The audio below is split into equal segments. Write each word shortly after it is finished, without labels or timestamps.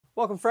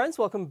Welcome friends,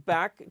 welcome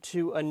back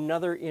to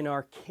another in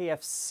our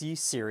KFC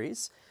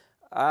series.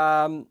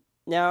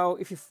 Now,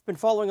 if you've been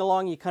following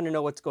along, you kind of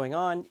know what's going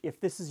on. If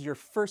this is your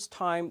first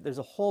time, there's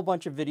a whole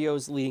bunch of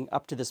videos leading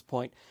up to this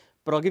point,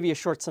 but I'll give you a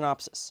short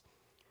synopsis.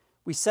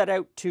 We set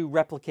out to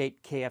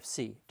replicate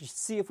KFC, to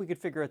see if we could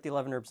figure out the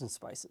 11 herbs and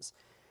spices.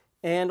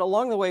 And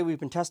along the way, we've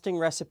been testing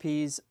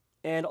recipes,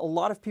 and a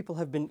lot of people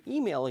have been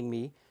emailing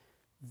me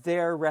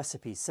their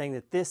recipes, saying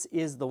that this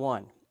is the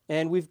one.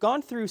 And we've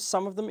gone through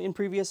some of them in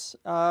previous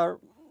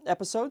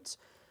episodes.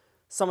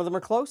 Some of them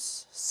are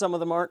close, some of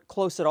them aren't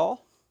close at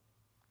all.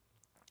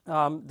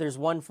 There's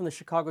one from the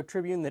Chicago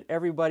Tribune that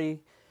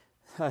everybody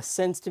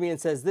sends to me and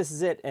says, this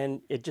is it,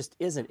 and it just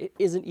isn't. It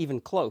isn't even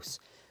close.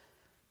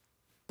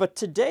 But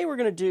today we're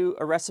going to do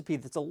a recipe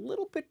that's a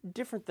little bit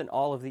different than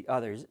all of the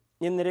others,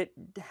 in that it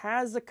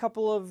has a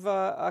couple of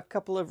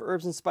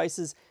herbs and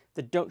spices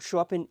that don't show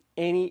up in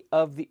any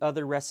of the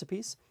other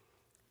recipes.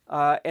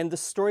 And the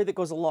story that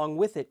goes along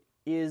with it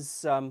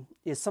is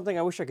something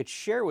I wish I could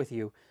share with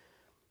you,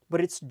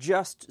 but it's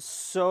just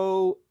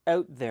so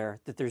out there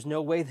that there's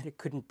no way that it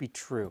couldn't be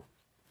true.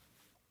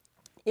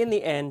 In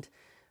the end,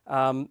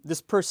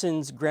 this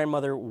person's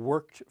grandmother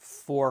worked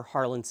for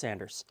Harlan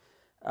Sanders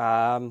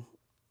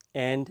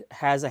and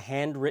has a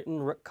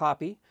handwritten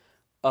copy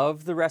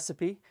of the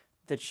recipe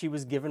that she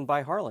was given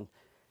by Harlan.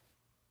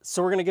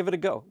 So we're going to give it a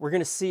go. We're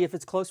going to see if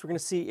it's close. We're going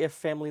to see if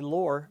family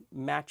lore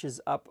matches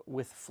up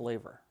with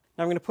flavor.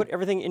 Now I'm going to put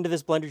everything into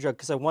this blender jug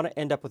because I want to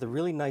end up with a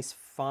really nice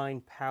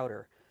fine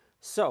powder.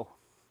 So,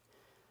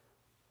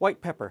 white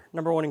pepper,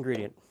 number one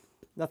ingredient.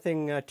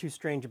 Nothing too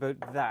strange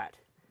about that.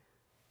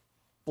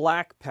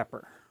 Black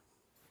pepper.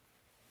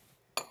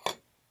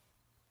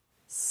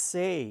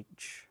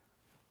 Sage.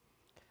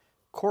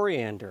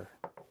 Coriander.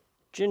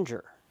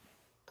 Ginger.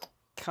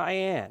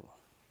 Cayenne.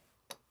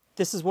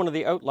 This is one of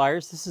the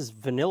outliers. This is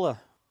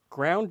vanilla.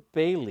 Ground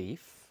bay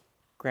leaf.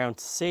 Ground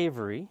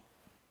savory.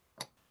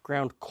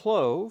 Ground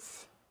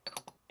clove,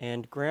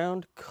 and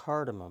ground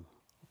cardamom.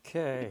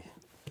 Okay,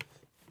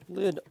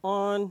 lid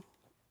on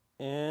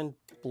and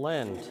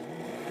blend.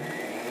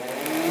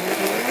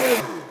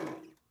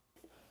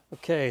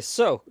 Okay,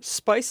 so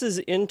spices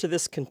into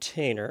this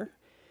container.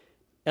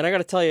 And I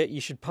gotta tell you,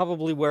 you should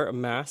probably wear a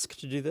mask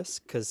to do this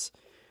because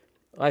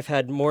I've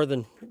had more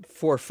than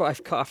 4 or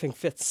 5 coughing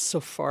fits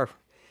so far.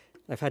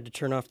 I've had to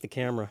turn off the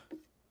camera.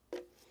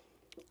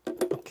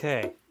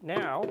 Okay,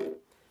 now,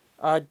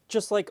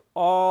 just like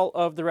all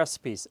of the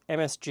recipes,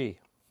 MSG.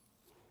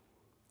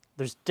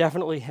 There's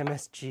definitely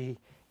MSG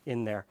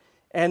in there.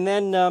 And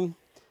then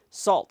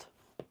salt,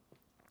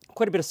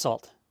 quite a bit of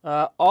salt.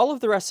 All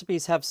of the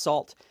recipes have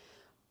salt.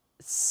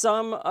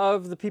 Some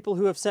of the people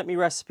who have sent me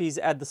recipes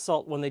add the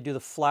salt when they do the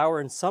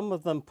flour, and some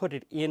of them put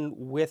it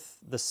in with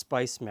the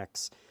spice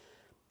mix.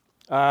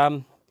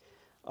 I'm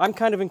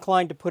kind of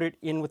inclined to put it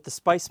in with the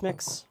spice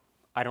mix.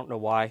 I don't know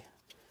why.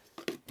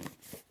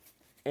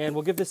 And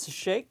we'll give this a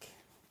shake,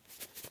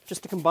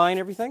 just to combine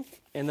everything,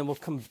 and then we'll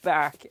come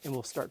back and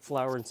we'll start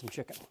flouring some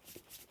chicken.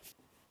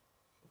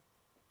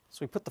 So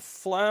we put the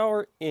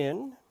flour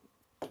in,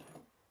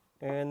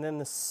 and then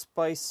the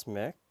spice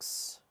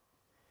mix,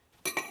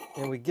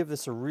 and we give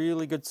this a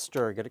really good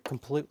stir, get it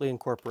completely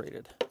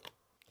incorporated.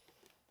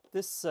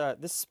 This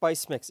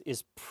spice mix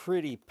is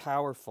pretty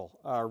powerful,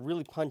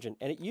 really pungent,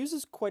 and it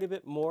uses quite a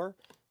bit more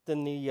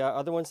than the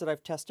other ones that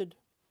I've tested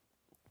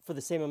for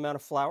the same amount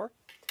of flour.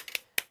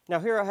 Now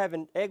here I have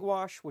an egg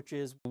wash, which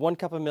is 1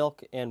 cup of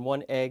milk and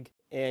 1 egg.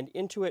 And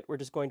into it, we're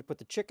just going to put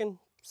the chicken,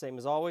 same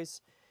as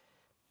always.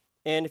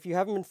 And if you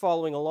haven't been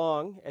following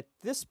along, at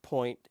this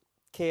point,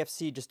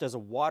 KFC just does a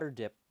water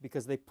dip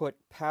because they put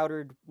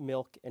powdered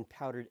milk and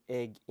powdered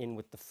egg in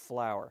with the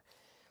flour.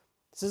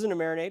 This isn't a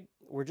marinade.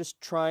 We're just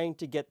trying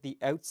to get the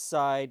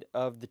outside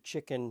of the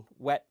chicken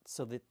wet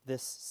so that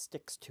this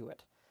sticks to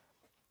it.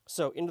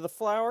 So into the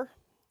flour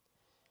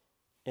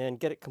and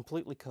get it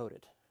completely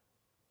coated.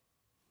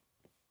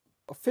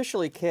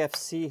 Officially,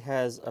 KFC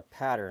has a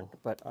pattern,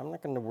 but I'm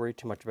not going to worry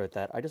too much about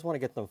that. I just want to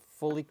get them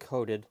fully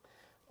coated,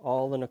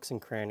 all the nooks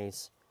and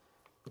crannies.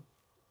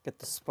 Get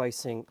the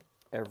spicing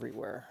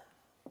everywhere.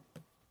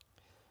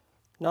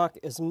 Knock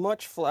as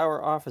much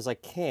flour off as I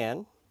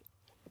can.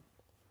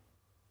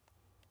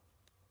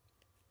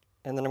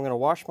 And then I'm going to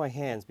wash my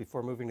hands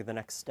before moving to the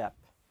next step.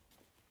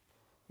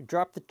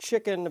 Drop the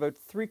chicken about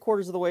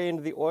 3/4 of the way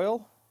into the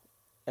oil,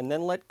 and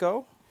then let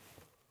go.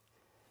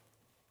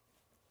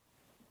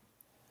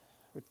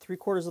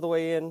 3/4 of the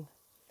way in,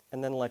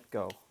 and then let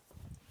go.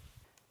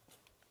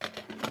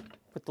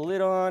 Put the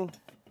lid on,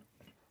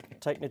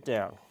 tighten it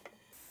down.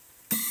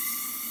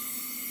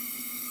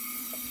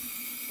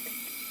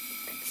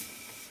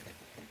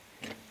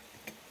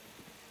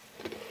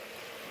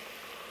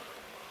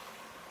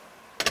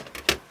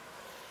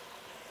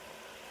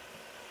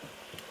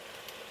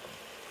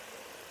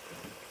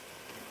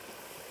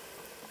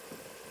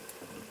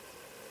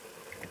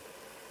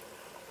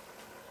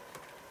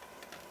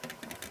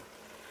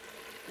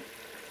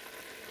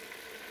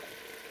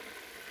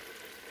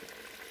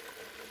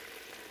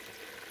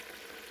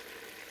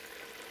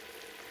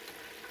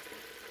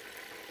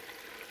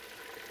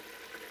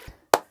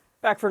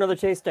 Back for another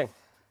tasting.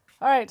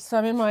 All right, so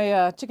I'm in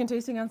my chicken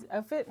tasting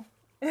outfit.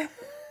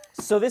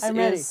 So this I'm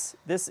ready.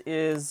 this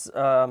is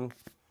a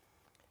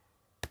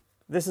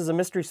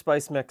mystery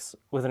spice mix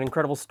with an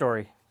incredible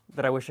story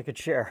that I wish I could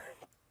share,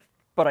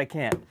 but I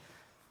can't.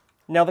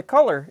 Now the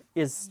color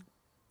is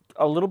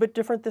a little bit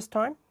different this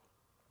time,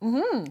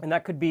 and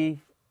that could be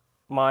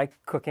my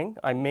cooking.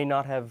 I may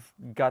not have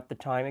got the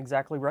time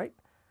exactly right,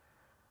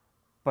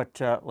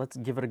 but let's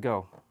give it a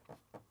go.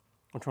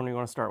 Which one do you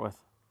want to start with?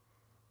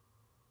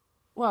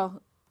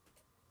 Well,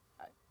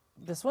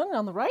 this one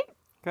on the right.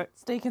 Okay.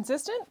 Stay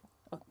consistent.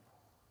 I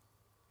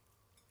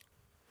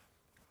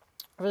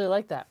really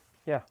like that.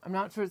 Yeah. I'm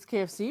not sure it's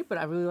KFC, but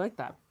I really like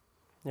that.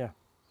 Yeah.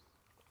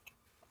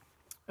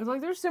 It's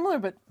like they're similar,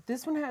 but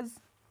this one has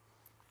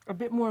a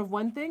bit more of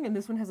one thing, and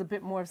this one has a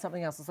bit more of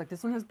something else. It's like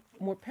this one has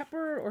more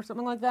pepper or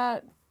something like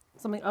that,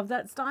 something of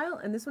that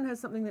style, and this one has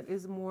something that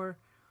is more,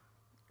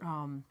 I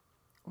want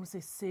to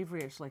say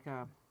savory-ish, like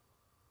a...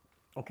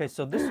 Okay,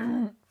 so this...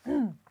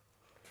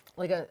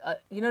 like a,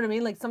 you know what I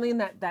mean? Like something in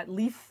that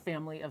leaf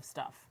family of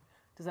stuff.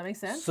 Does that make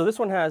sense? So this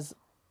one has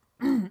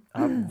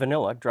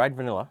vanilla, dried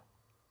vanilla,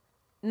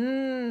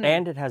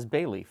 and it has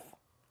bay leaf.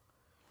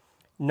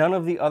 None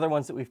of the other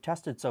ones that we've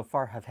tested so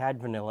far have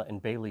had vanilla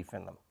and bay leaf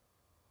in them.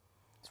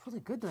 It's really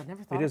good though. I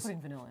never thought of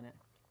putting vanilla in it.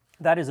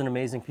 That is an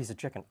amazing piece of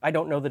chicken. I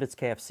don't know that it's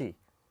KFC,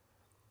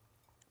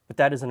 but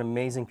that is an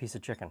amazing piece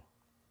of chicken.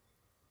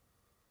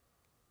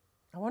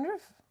 I wonder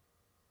if...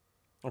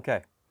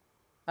 Okay.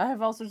 I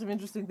have all sorts of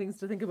interesting things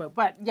to think about.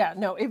 But yeah,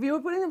 no, if you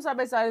were putting them side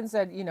by side and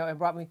said, you know, it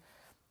brought me...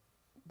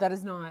 That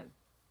is not...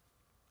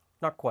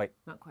 Not quite.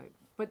 Not quite.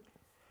 But...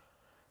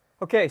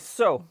 Okay,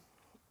 so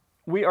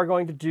we are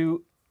going to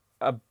do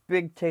a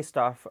big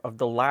taste-off of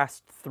the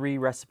last 3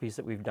 recipes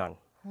that we've done.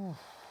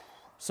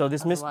 So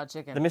this That's a lot of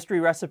chicken. the mystery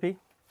recipe,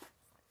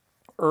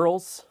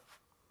 Earl's,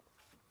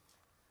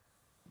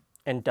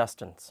 and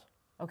Dustin's.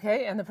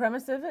 Okay, and the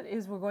premise of it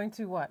is we're going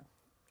to what?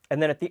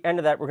 And then at the end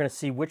of that, we're going to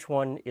see which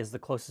one is the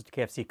closest to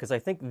KFC, because I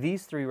think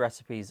these 3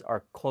 recipes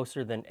are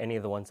closer than any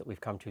of the ones that we've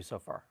come to so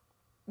far.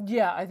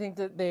 Yeah, I think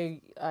that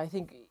I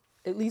think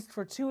at least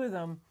for 2 of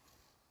them,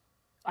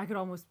 I could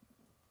almost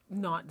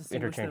not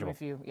distinguish them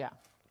if you, yeah.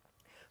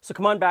 So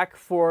come on back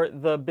for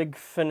the big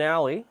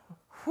finale.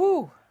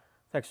 Whew.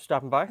 Thanks for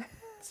stopping by.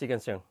 See you again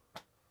soon.